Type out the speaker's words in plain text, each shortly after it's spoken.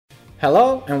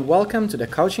Hello and welcome to the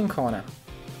Coaching Corner,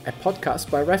 a podcast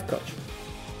by RefCoach.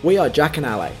 We are Jack and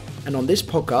Ale, and on this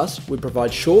podcast we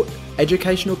provide short,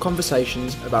 educational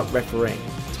conversations about refereeing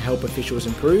to help officials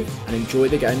improve and enjoy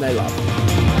the game they love.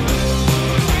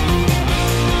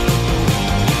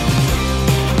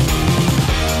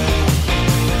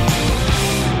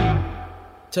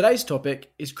 Today's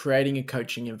topic is creating a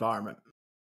coaching environment.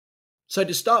 So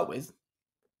to start with,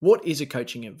 what is a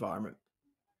coaching environment?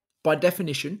 By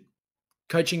definition,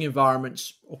 coaching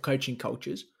environments or coaching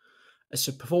cultures are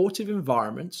supportive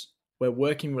environments where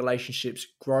working relationships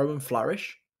grow and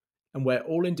flourish and where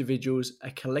all individuals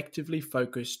are collectively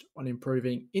focused on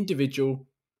improving individual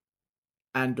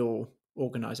and or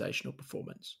organizational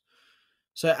performance.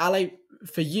 So Ale,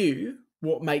 for you,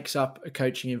 what makes up a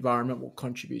coaching environment? What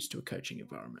contributes to a coaching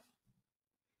environment?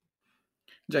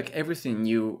 Jack, everything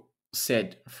you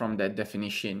said from that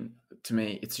definition, to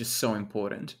me, it's just so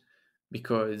important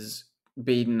because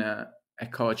being a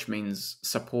coach means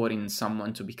supporting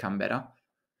someone to become better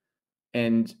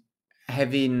and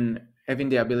having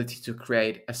the ability to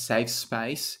create a safe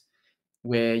space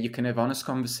where you can have honest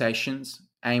conversations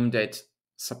aimed at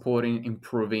supporting,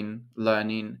 improving,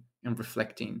 learning, and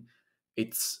reflecting.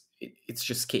 It's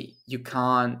just key. You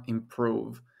can't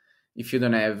improve if you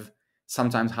don't have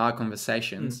sometimes hard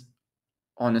conversations,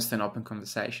 honest and open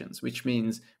conversations, which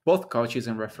means both coaches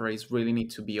and referees really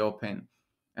need to be open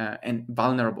and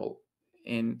vulnerable.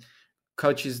 And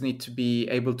coaches need to be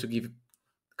able to give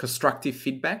constructive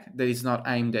feedback that is not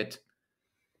aimed at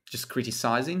just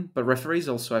criticizing, but referees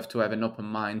also have to have an open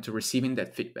mind to receiving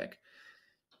that feedback.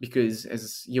 Because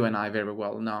as you and I very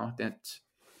well know, that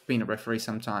being a referee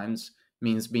sometimes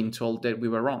means being told that we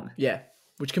were wrong. Yeah,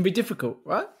 which can be difficult,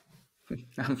 right?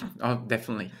 Oh,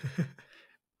 definitely.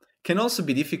 Can also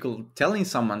be difficult telling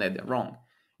someone that they're wrong,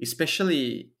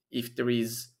 especially if there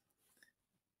is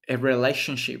a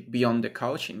relationship beyond the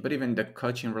coaching, but even the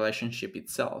coaching relationship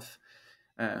itself.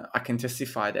 I can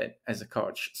testify that as a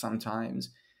coach, sometimes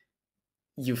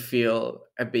you struggle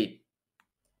a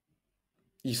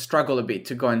bit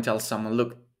to go and tell someone,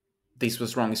 look, this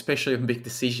was wrong, especially on big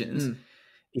decisions.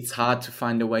 It's hard to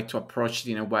find a way to approach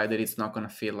it in a way that it's not going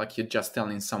to feel like you're just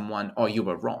telling someone, oh, you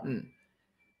were wrong.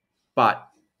 But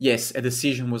yes, a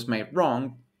decision was made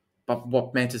wrong, but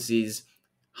what matters is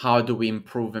how do we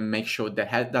improve and make sure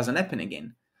that doesn't happen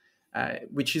again,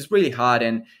 which is really hard.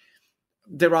 And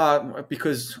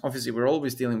because obviously we're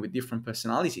always dealing with different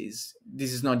personalities,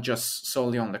 this is not just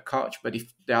solely on the coach, but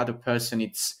if the other person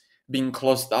it's being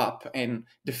closed up and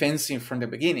defensive from the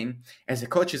beginning, as a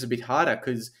coach is a bit harder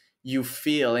because you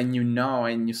feel and you know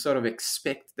and you sort of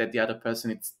expect that the other person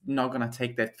it's not going to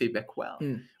take that feedback well,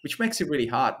 which makes it really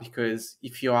hard because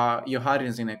if your heart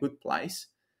is in a good place,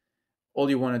 all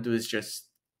you want to do is just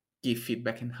give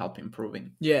feedback and help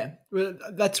improving. Yeah, well,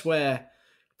 that's where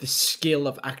the skill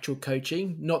of actual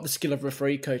coaching, not the skill of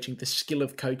referee coaching, the skill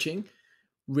of coaching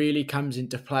really comes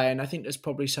into play. And I think there's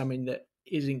probably something that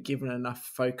isn't given enough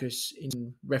focus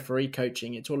in referee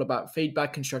coaching. It's all about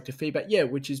feedback, constructive feedback, yeah,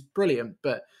 which is brilliant.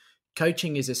 But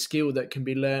coaching is a skill that can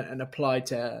be learned and applied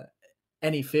to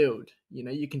any field. You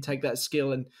know, you can take that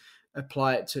skill and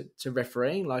apply it to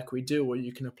refereeing like we do, or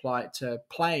you can apply it to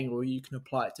playing, or you can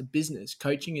apply it to business.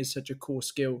 Coaching is such a core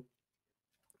skill.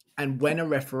 And when a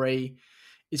referee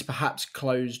is perhaps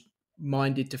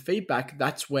closed-minded to feedback,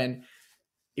 that's when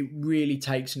it really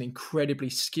takes an incredibly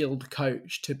skilled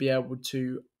coach to be able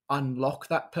to unlock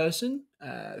that person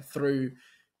through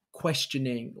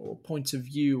questioning or points of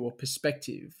view or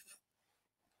perspective.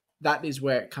 That is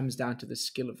where it comes down to the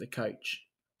skill of the coach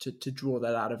to draw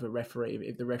that out of a referee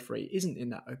if the referee isn't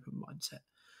in that open mindset.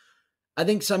 I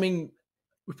think something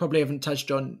we probably haven't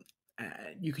touched on,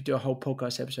 you could do a whole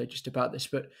podcast episode just about this,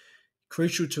 but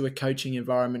crucial to a coaching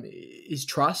environment is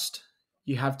trust.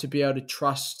 You have to be able to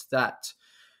trust that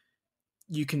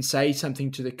you can say something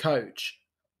to the coach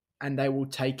and they will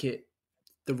take it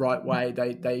the right way.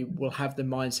 They will have the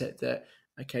mindset that,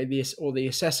 okay, the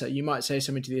assessor, you might say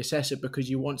something to the assessor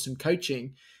because you want some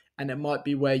coaching, and it might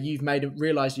be where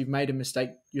realized you've made a mistake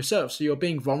yourself. So you're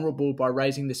being vulnerable by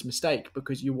raising this mistake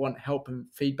because you want help and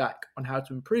feedback on how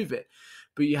to improve it.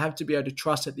 But you have to be able to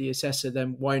trust that the assessor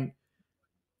then won't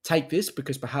take this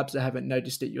because perhaps they haven't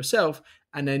noticed it yourself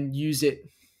and then use it.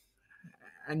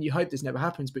 And you hope this never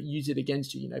happens, but use it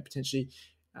against you, potentially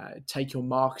take your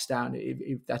marks down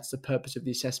if that's the purpose of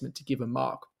the assessment, to give a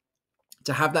mark.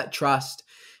 To have that trust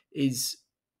is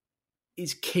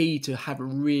key to have a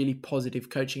really positive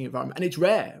coaching environment. And it's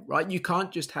rare, right? You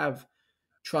can't just have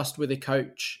trust with a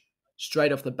coach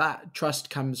straight off the bat. Trust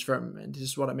comes from, and this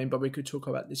is what I mean, but we could talk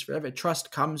about this forever.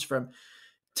 Trust comes from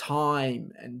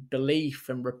time and belief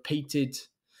and repeated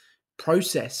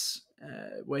process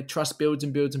where trust builds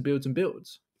and builds and builds and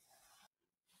builds.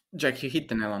 Jack, you hit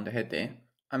the nail on the head there.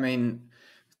 I mean,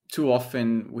 too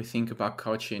often we think about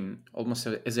coaching almost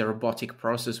as a robotic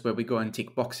process where we go and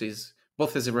tick boxes,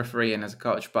 both as a referee and as a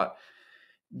coach. But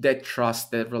that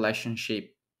trust, that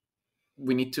relationship,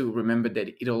 we need to remember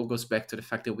that it all goes back to the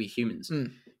fact that we're humans.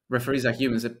 Referees are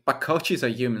humans, but coaches are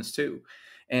humans too.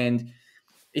 And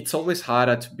it's always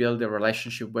harder to build a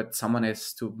relationship with someone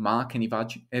has to mark and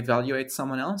evaluate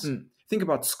someone else. Think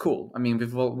about school. I mean,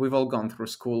 we've all gone through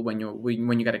school when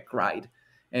you get a grade,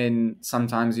 and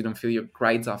sometimes you don't feel your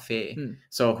grades are fair.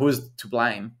 So who's to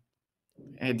blame?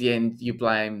 At the end, you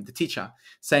blame the teacher.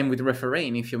 Same with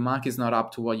refereeing. If your mark is not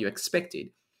up to what you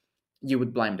expected, you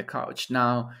would blame the coach.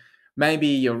 Now, maybe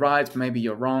you're right, maybe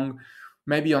you're wrong.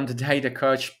 Maybe on the day the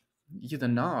coach, you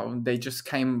don't know, they just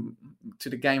came to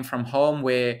the game from home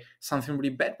where something really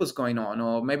bad was going on,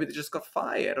 or maybe they just got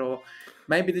fired, or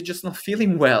maybe they're just not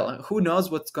feeling well. Who knows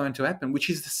what's going to happen, which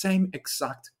is the same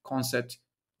exact concept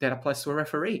that applies to a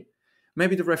referee.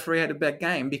 Maybe the referee had a bad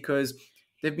game because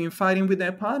they've been fighting with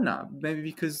their partner, maybe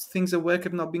because things at work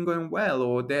have not been going well,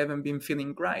 or they haven't been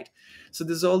feeling great. So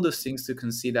there's all those things to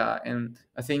consider. And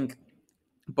I think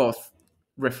both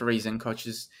referees and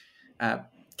coaches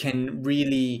can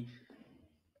really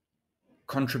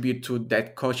contribute to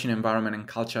that coaching environment and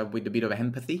culture with a bit of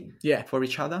empathy for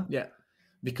each other. Yeah.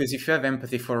 Because if you have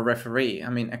empathy for a referee, I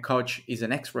mean, a coach is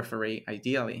an ex-referee,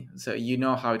 ideally. So you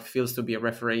know how it feels to be a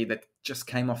referee that just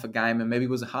came off a game and maybe it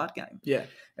was a hard game. Yeah.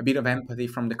 A bit of empathy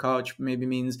from the coach maybe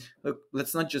means, look,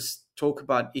 let's not just talk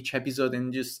about each episode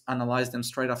and just analyze them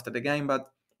straight after the game,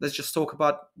 but let's just talk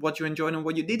about what you enjoyed and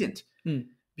what you didn't.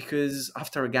 Because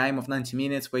after a game of 90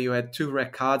 minutes where you had 2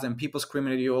 red cards and people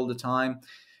screaming at you all the time,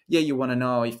 you want to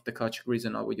know if the coach agrees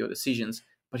or not with your decisions,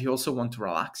 but you also want to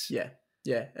relax. Yeah.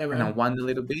 And unwind a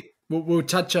little bit. We'll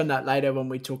touch on that later when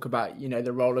we talk about,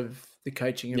 the role of the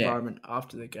coaching environment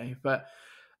after the game. But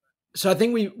so I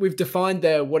think we've defined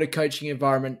there what a coaching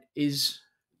environment is,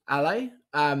 Ale.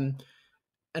 And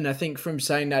I think from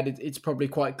saying that, it's probably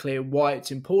quite clear why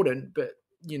it's important. But,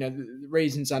 the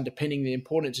reasons underpinning the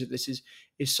importance of this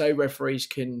is so referees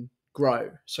can grow,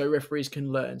 so referees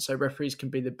can learn, so referees can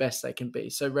be the best they can be,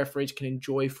 so referees can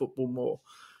enjoy football more.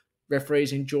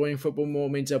 Referees enjoying football more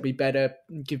means they'll be better,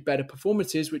 give better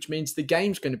performances, which means the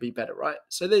game's going to be better, right?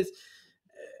 So there's,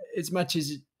 as much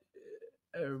as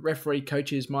referee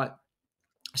coaches might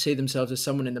see themselves as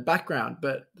someone in the background,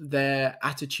 but their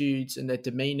attitudes and their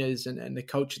demeanors and the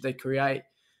culture they create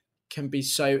can be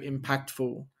so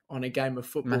impactful on a game of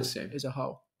football as a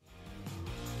whole.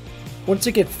 Want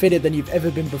to get fitter than you've ever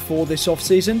been before this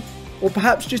off-season? Or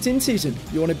perhaps just in season,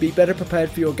 you want to be better prepared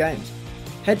for your games?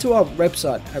 Head to our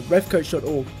website at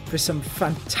refcoach.org for some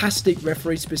fantastic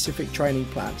referee-specific training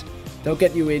plans. They'll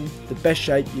get you in the best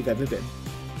shape you've ever been.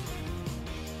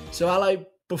 So, Ale,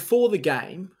 before the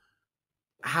game,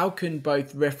 how can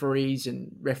both referees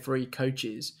and referee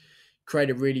coaches create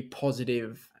a really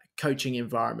positive coaching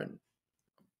environment?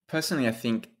 Personally, I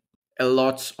think a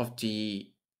lot of the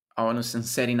onus and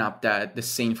setting up the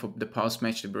scene for the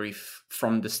post-match debrief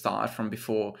from the start, from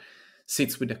before,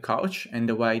 sits with the coach and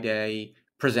the way they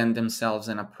present themselves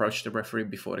and approach the referee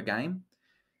before the game.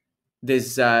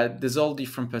 There's all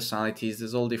different personalities,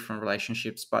 there's all different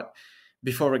relationships, but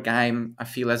before a game, I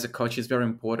feel as a coach, it's very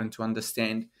important to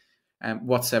understand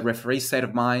what's a referee's state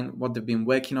of mind, what they've been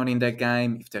working on in their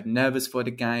game, if they're nervous for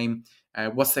the game,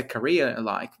 what's their career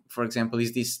like. For example,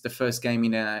 is this the first game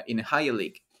in a higher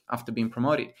league after being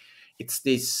promoted? It's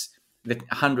the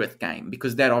 100th game,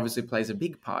 because that obviously plays a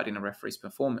big part in a referee's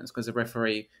performance. Because a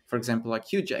referee, for example,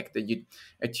 like you, Jack, that you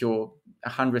at your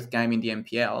 100th game in the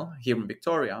NPL here in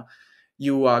Victoria,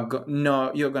 you're going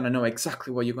to know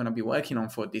exactly what you're going to be working on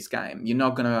for this game. You're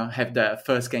not going to have the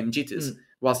first game jitters.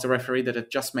 Whilst the referee that had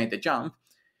just made the jump,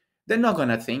 they're not going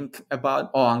to think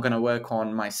about, I'm going to work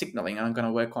on my signaling, and I'm going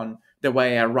to work on the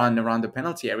way I run around the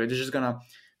penalty area. They're just going to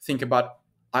think about,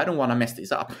 I don't want to mess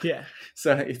this up. Yeah.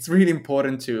 So it's really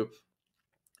important to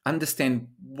understand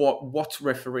what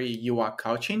referee you are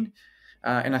coaching.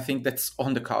 And I think that's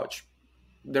on the coach.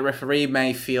 The referee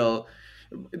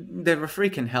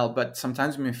can help, but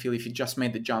sometimes we may feel if you just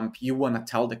made the jump, you want to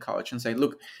tell the coach and say,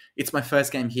 look, it's my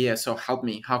first game here, so help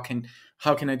me. How can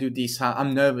I do this?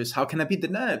 I'm nervous. How can I beat the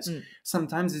nerves?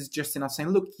 Sometimes it's just enough saying,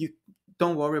 look, you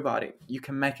don't worry about it. You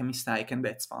can make a mistake and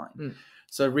that's fine.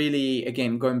 So really,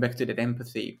 again, going back to that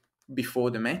empathy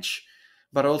before the match,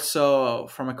 but also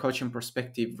from a coaching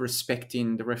perspective,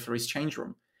 respecting the referee's change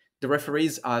room. The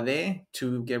referees are there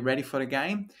to get ready for the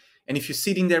game, And if you're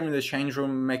sitting there in the change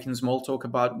room making small talk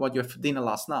about what you had for dinner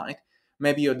last night,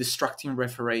 maybe you're distracting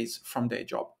referees from their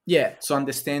job. Yeah. So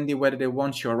understanding whether they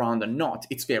want you around or not,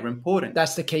 it's very important.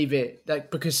 That's the key bit.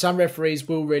 Because some referees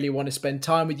will really want to spend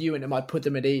time with you and it might put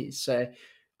them at ease. So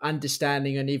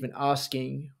understanding and even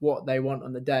asking what they want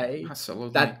on the day,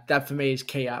 Absolutely. That for me is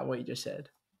key out what you just said.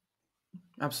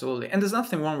 Absolutely. And there's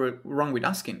nothing wrong with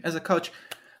asking. As a coach,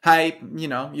 hey,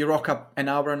 you rock up an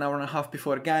hour and a half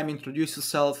before a game, introduce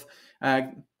yourself.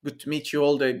 Good to meet you,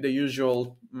 all the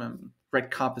usual red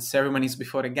carpet ceremonies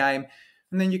before a game.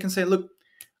 And then you can say, look,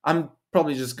 I'm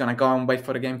probably just going to go and wait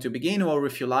for the game to begin. Or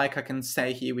if you like, I can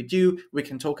stay here with you. We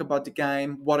can talk about the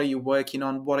game. What are you working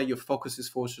on? What are your focuses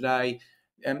for today?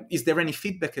 Is there any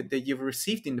feedback that you've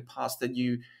received in the past that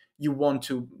you want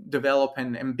to develop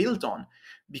and build on?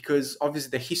 Because obviously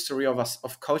the history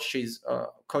of coaches,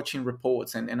 coaching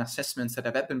reports and assessments that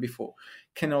have happened before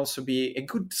can also be a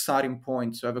good starting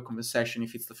point to have a conversation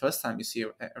if it's the first time you see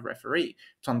a referee,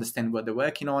 to understand what they're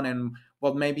working on and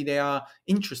what maybe they are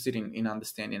interested in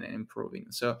understanding and improving.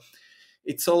 So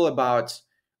it's all about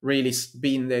really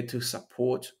being there to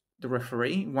support the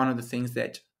referee. One of the things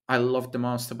that I love the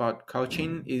most about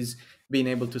coaching is being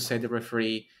able to say to the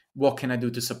referee, what can I do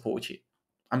to support you?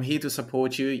 I'm here to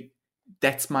support you.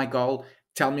 That's my goal.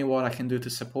 Tell me what I can do to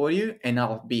support you, and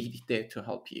I'll be there to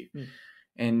help you.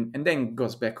 And then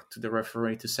goes back to the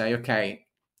referee to say, okay,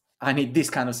 I need this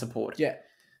kind of support. Yeah.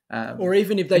 Or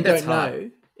even if they don't know,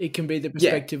 it can be the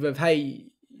perspective of, hey,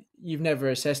 you've never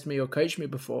assessed me or coached me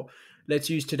before. Let's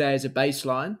use today as a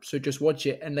baseline. So just watch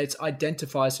it and let's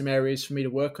identify some areas for me to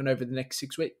work on over the next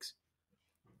 6 weeks.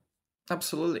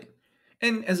 Absolutely.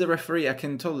 And as a referee, I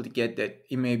can totally get that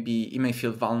it may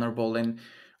feel vulnerable and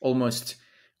almost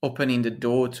opening the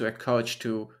door to a coach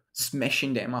to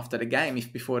smashing them after the game.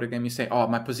 If before the game you say, oh,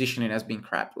 my positioning has been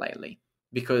crap lately,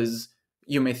 because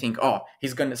you may think, oh,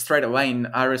 he's going to straight away in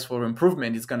areas for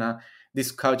improvement.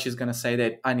 This coach is going to say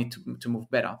that I need to move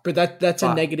better. But that's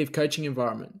a negative coaching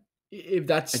environment. If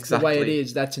that's exactly the way it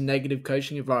is, that's a negative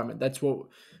coaching environment. That's what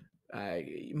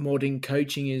modern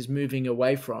coaching is moving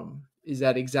away from, is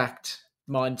that exact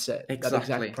mindset, that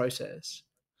exact process.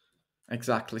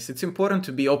 Exactly. So it's important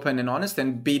to be open and honest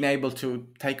and being able to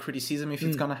take criticism if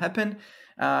it's going to happen.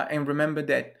 And remember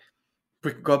that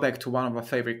we go back to one of our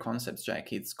favorite concepts,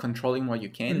 Jack. It's controlling what you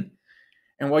can.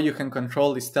 And what you can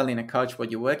control is telling a coach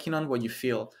what you're working on, what you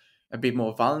feel a bit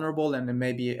more vulnerable and then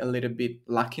maybe a little bit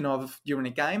lacking of during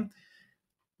a game.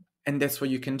 And that's what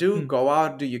you can do. Go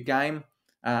out, do your game.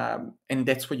 And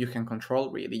that's what you can control,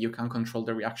 really. You can control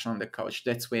the reaction of the coach.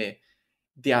 That's where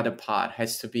the other part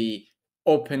has to be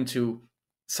open to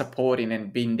supporting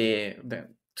and being there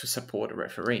to support a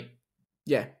referee.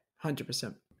 Yeah,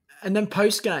 100%. And then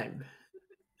post-game.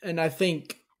 And I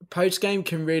think post-game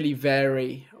can really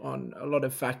vary on a lot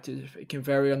of factors. It can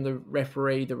vary on the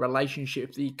referee, the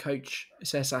relationship the coach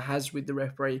assessor has with the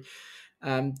referee,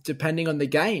 depending on the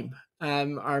game.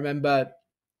 I remember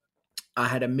I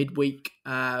had a midweek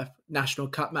National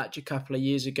Cup match a couple of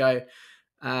years ago.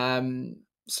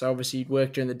 So obviously you'd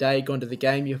work during the day, gone to the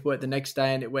game, you'd work the next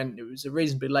day, and it was a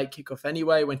reasonably late kickoff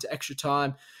anyway, went to extra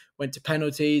time, went to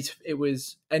penalties. It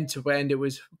was end to end. It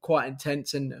was quite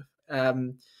intense. And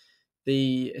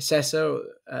the assessor,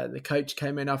 the coach,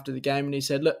 came in after the game and he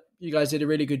said, look, you guys did a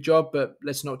really good job, but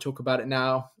let's not talk about it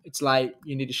now. It's late.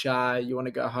 You need a shower. You want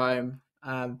to go home.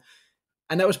 And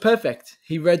that was perfect.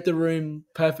 He read the room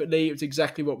perfectly. It was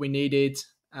exactly what we needed.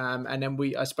 And then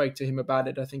I spoke to him about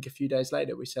it. I think a few days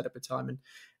later, we set up a time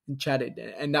and chatted.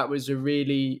 And that was a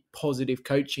really positive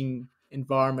coaching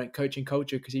environment, coaching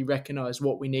culture, because he recognized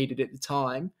what we needed at the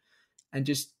time and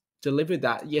just delivered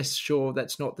that. Yes, sure,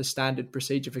 that's not the standard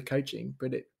procedure for coaching,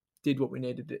 but it did what we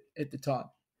needed at the time.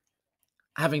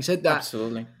 Having said that,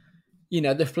 absolutely,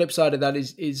 the flip side of that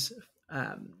is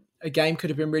a game could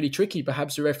have been really tricky.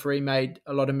 Perhaps the referee made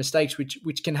a lot of mistakes,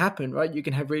 which can happen, right? You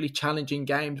can have really challenging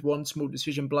games. One small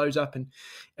decision blows up and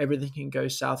everything can go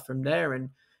south from there. And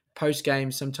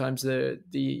post-game, sometimes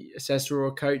the assessor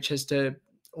or coach has to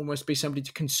almost be somebody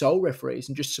to console referees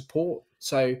and just support.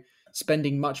 So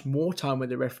spending much more time with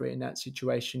the referee in that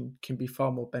situation can be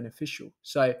far more beneficial.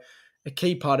 So a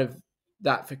key part of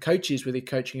that for coaches with a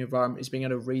coaching environment is being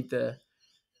able to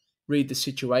read the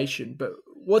situation. But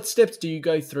what steps do you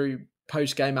go through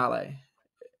post-game, Ale,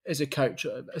 as a coach,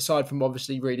 aside from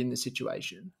obviously reading the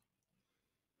situation?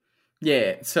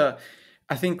 Yeah, so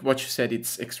I think what you said,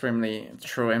 it's extremely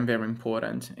true and very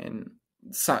important. And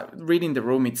so reading the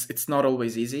room, it's not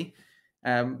always easy.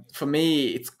 For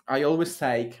me, I almost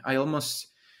take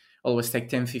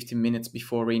 10-15 minutes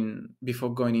before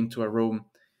going into a room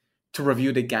to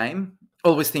review the game.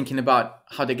 always thinking about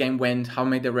how the game went, how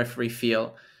made the referee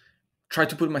feel. Try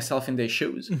to put myself in their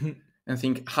shoes and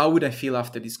think, how would I feel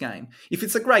after this game? If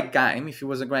it's a great game, if it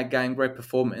was a great game, great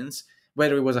performance,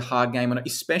 whether it was a hard game or not,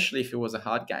 especially if it was a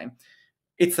hard game,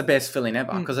 it's the best feeling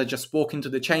ever, because I just walk into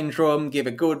the change room, give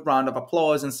a good round of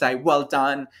applause and say, well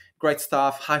done, great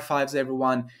stuff, high fives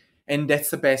everyone. And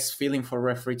that's the best feeling for a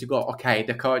referee, to go, okay,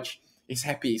 the coach is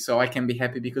happy, so I can be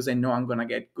happy because I know I'm going to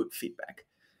get good feedback.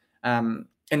 And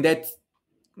that's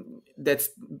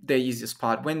the easiest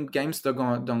part. When games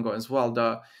don't go as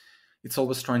well, it's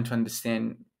always trying to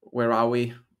understand, where are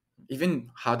we,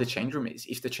 even how the change room is.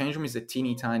 If the change room is a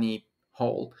teeny tiny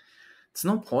hole, it's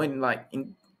no point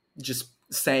in just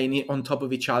staying on top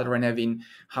of each other and having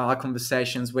hard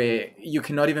conversations where you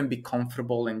cannot even be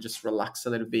comfortable and just relax a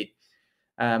little bit.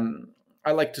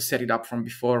 I like to set it up from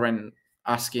before and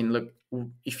asking, look,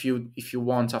 if you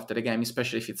want after the game,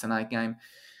 especially if it's a night game,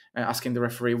 asking the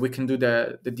referee, we can do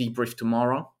the debrief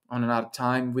tomorrow on another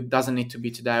time. It doesn't need to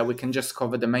be today. We can just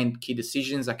cover the main key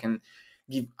decisions. I can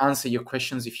answer your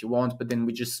questions if you want, but then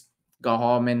we just go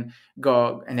home and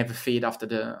go and have a feed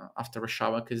after a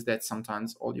shower, because that's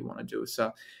sometimes all you want to do.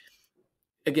 So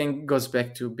again, goes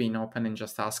back to being open and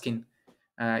just asking,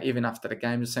 even after the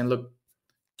game, just saying, look,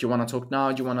 do you want to talk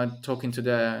now? Do you want to talk into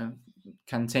the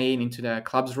canteen, into the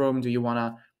club's room? Do you want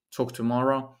to talk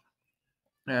tomorrow?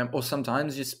 Or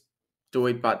sometimes just do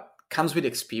it, but comes with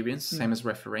experience, same as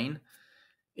refereeing.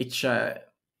 Each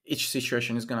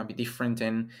situation is going to be different,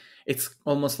 and it's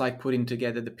almost like putting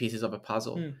together the pieces of a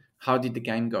puzzle. How did the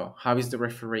game go? How is the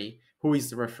referee? Who is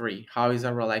the referee? How is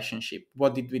our relationship?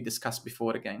 What did we discuss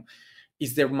before the game?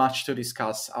 Is there much to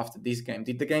discuss after this game?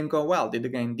 Did the game go well? Did the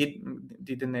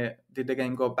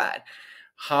game go bad?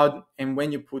 How, and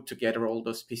when you put together all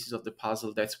those pieces of the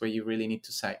puzzle, that's where you really need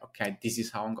to say, okay, this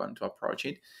is how I'm going to approach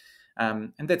it.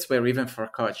 And that's where, even for a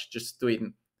coach, just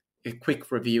doing a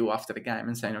quick review after the game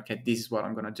and saying, okay, this is what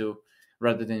I'm going to do,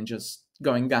 rather than just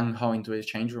going gung-ho into a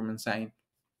change room and saying,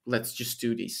 let's just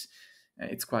do this.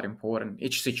 It's quite important.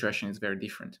 Each situation is very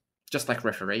different, just like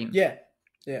refereeing. Yeah,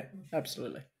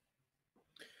 absolutely.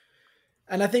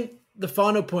 And I think the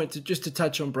final point to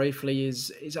touch on briefly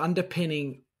is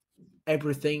underpinning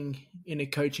everything in a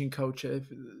coaching culture.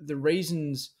 The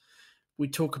reasons we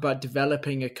talk about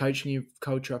developing a coaching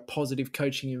culture, a positive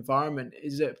coaching environment,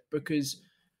 is that because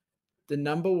the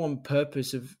number one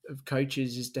purpose of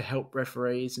coaches is to help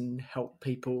referees and help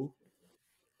people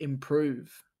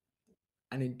improve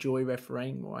and enjoy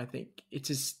refereeing more. I think it's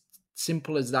as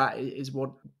simple as that is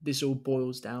what this all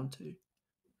boils down to.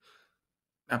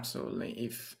 Absolutely.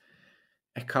 If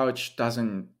a coach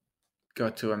doesn't go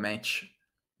to a match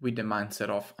with the mindset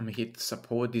of, I'm here to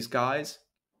support these guys,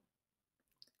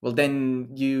 well,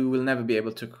 then you will never be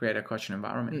able to create a coaching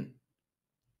environment.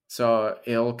 So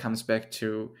it all comes back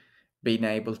to being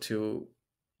able to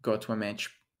go to a match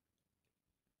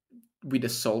with the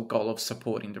sole goal of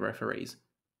supporting the referees.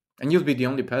 And you'll be the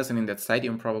only person in that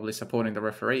stadium probably supporting the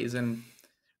referees, and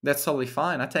that's totally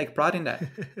fine. I take pride in that.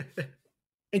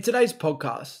 In today's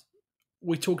podcast,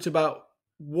 we talked about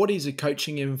what is a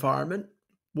coaching environment,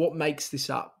 what makes this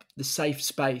up, the safe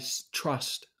space,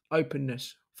 trust,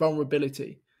 openness,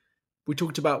 vulnerability. We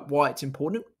talked about why it's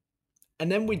important,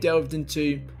 and then we delved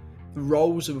into the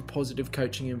roles of a positive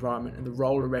coaching environment and the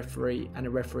role a referee and a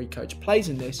referee coach plays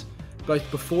in this, both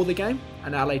before the game,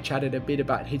 and Ale chatted a bit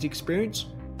about his experience,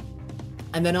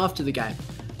 and then after the game.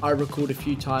 I recalled a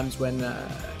few times when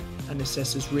an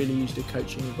assessor's really used a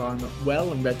coaching environment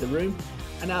well and read the room,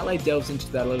 and Ale delves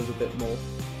into that a little bit more.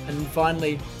 And then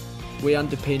finally, we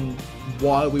underpin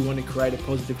why we want to create a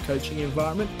positive coaching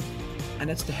environment, and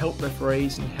that's to help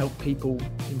referees and help people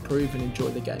improve and enjoy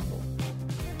the game more.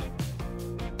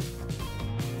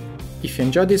 If you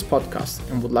enjoyed this podcast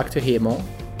and would like to hear more,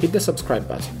 hit the subscribe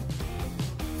button.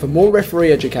 For more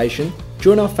referee education,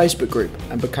 join our Facebook group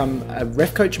and become a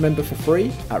RefCoach member for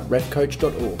free at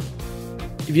refcoach.org.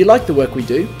 If you like the work we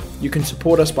do, you can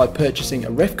support us by purchasing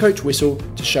a RefCoach whistle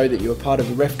to show that you are part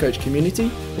of the RefCoach community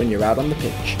when you're out on the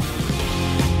pitch.